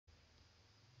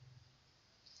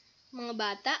Mga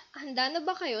bata, handa na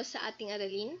ba kayo sa ating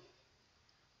aralin?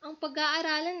 Ang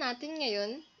pag-aaralan natin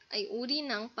ngayon ay uri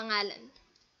ng pangalan.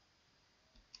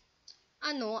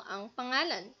 Ano ang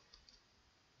pangalan?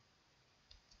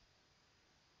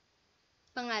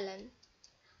 Pangalan.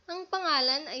 Ang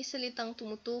pangalan ay salitang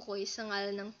tumutukoy sa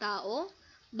ngalan ng tao,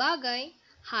 bagay,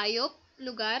 hayop,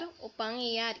 lugar o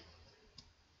pangyayari.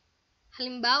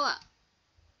 Halimbawa,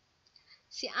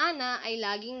 si Ana ay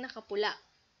laging nakapula.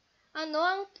 Ano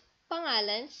ang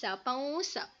pangalan sa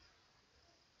pangungusap?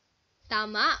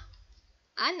 Tama,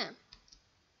 Ana.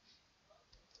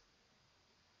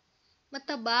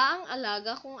 Mataba ang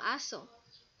alaga kong aso.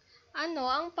 Ano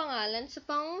ang pangalan sa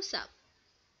pangungusap?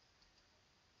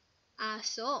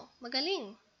 Aso,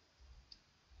 magaling.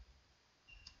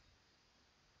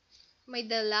 May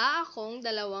dala akong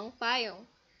dalawang payong.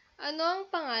 Ano ang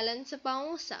pangalan sa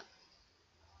pangungusap?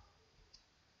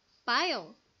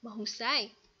 Payong,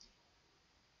 mahusay.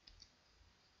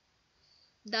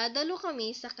 Dadalo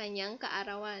kami sa kanyang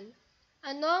kaarawan.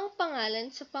 Ano ang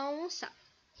pangalan sa pangungusap?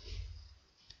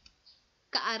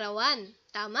 Kaarawan,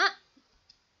 tama.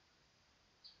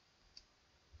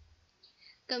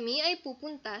 Kami ay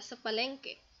pupunta sa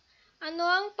palengke. Ano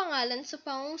ang pangalan sa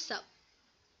pangungusap?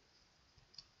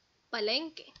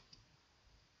 Palengke.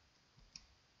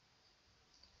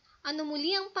 Ano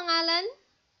muli ang pangalan?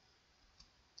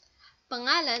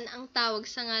 Pangalan ang tawag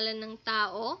sa ngalan ng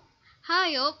tao,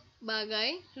 hayop,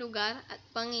 bagay, lugar, at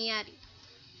pangyayari.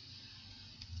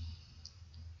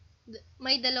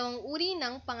 May dalawang uri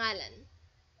ng pangalan.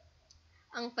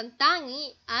 Ang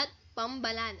Pantangi at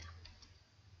Pambalana.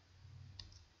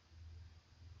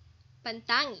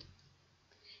 Pantangi.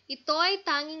 Ito ay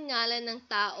tanging ngalan ng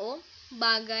tao,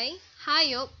 bagay,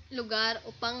 hayop, lugar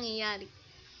o pangyayari.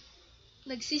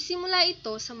 Nagsisimula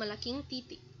ito sa malaking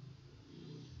titik.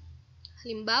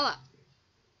 Halimbawa,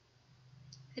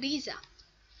 Riza,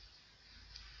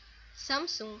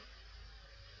 Samsung,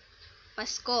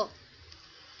 Pasko,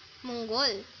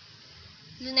 Mongol,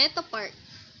 Luneta Park,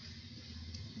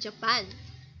 Japan.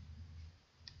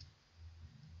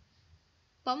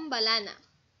 Pambalana.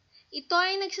 Ito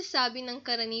ay nagsasabi ng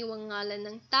karaniwang ngalan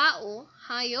ng tao,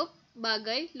 hayop,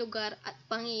 bagay, lugar at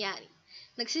pangyayari.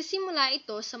 Nagsisimula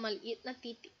ito sa maliit na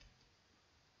titik.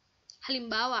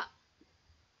 Halimbawa,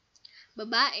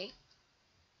 babae,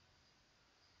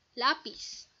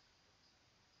 lapis,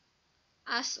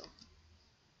 aso,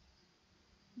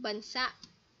 bansa,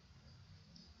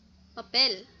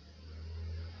 papel,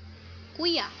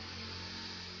 kuya,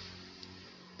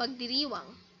 pagdiriwang.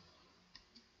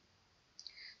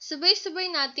 Sabay-sabay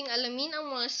nating alamin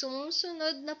ang mga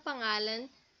sumusunod na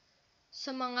pangalan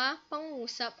sa mga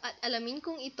pangungusap at alamin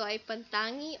kung ito ay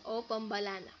pantangi o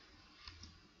pambalana.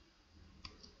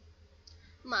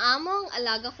 Maamo ang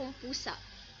alaga kong pusa.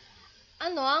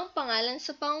 Ano ang pangalan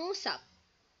sa pangungusap?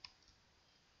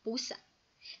 Pusa.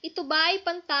 Ito ba ay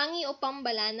pantangi o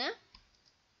pambalana?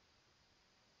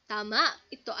 Tama,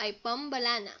 ito ay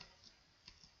pambalana.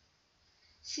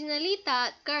 Si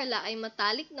Nalita at Carla ay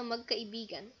matalik na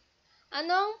magkaibigan.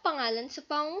 Ano ang pangalan sa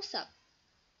pangungusap?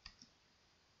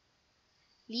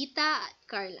 Lita at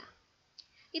Carla.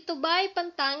 Ito ba ay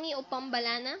pantangi o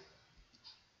pambalana?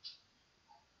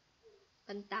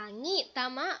 Pantangi,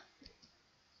 tama.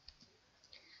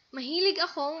 Mahilig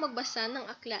akong magbasa ng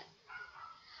aklat.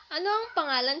 Ano ang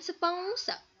pangalan sa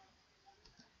pangungusap?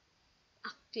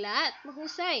 Aklat,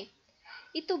 mahusay.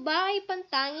 Ito ba ay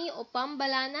pantangi o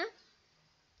pambalana?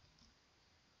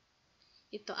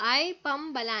 Ito ay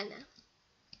pambalana.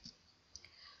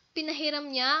 Pinahiram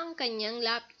niya ang kanyang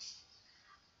lapis.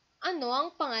 Ano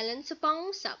ang pangalan sa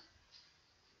pangungusap?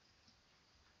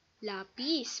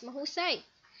 Lapis, mahusay.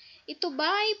 Ito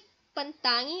ba ay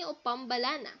pantangi o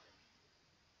pambalana?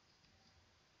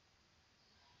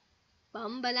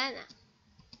 Pambalana.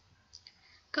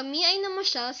 Kami ay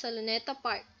namasyal sa Luneta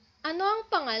Park. Ano ang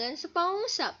pangalan sa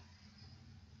pangungusap?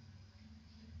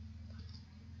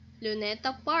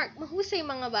 Luneta Park. Mahusay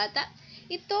mga bata.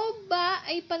 Ito ba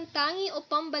ay pantangi o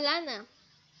pambalana?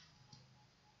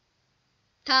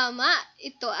 Tama,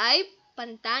 ito ay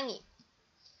pantangi.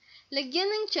 Lagyan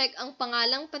ng check ang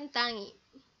pangalang pantangi.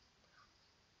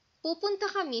 Pupunta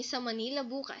kami sa Manila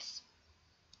bukas.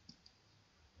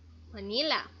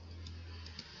 Manila.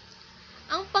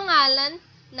 Ang pangalan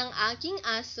ng aking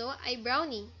aso ay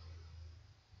Brownie.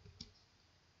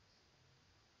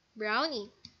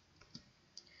 Brownie.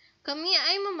 Kami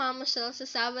ay mamamasyal sa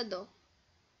Sabado.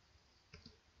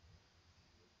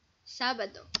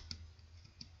 Sabado.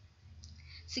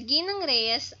 Si Ginang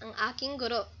Reyes ang aking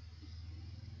guro.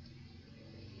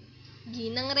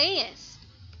 Ginang Reyes.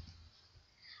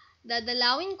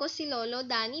 Dadalawin ko si Lolo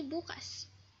Danny bukas.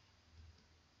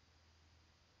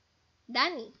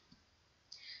 Dani.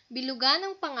 Bilugan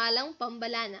ng pangalang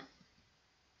Pambalana.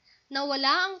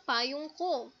 Nawala ang payong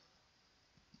ko.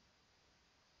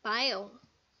 Payong.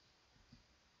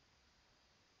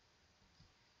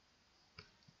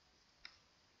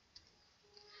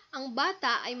 Ang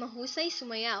bata ay mahusay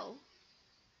sumayaw.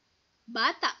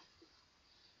 Bata.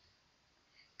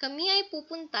 Kami ay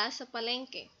pupunta sa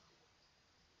palengke.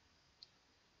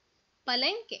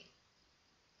 Palengke.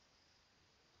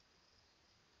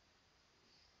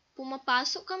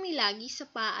 Pumapasok kami lagi sa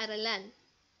paaralan.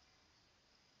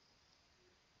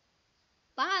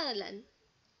 Paaralan.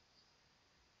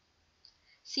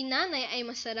 Si nanay ay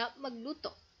masarap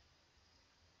magluto.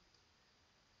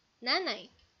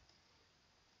 Nanay.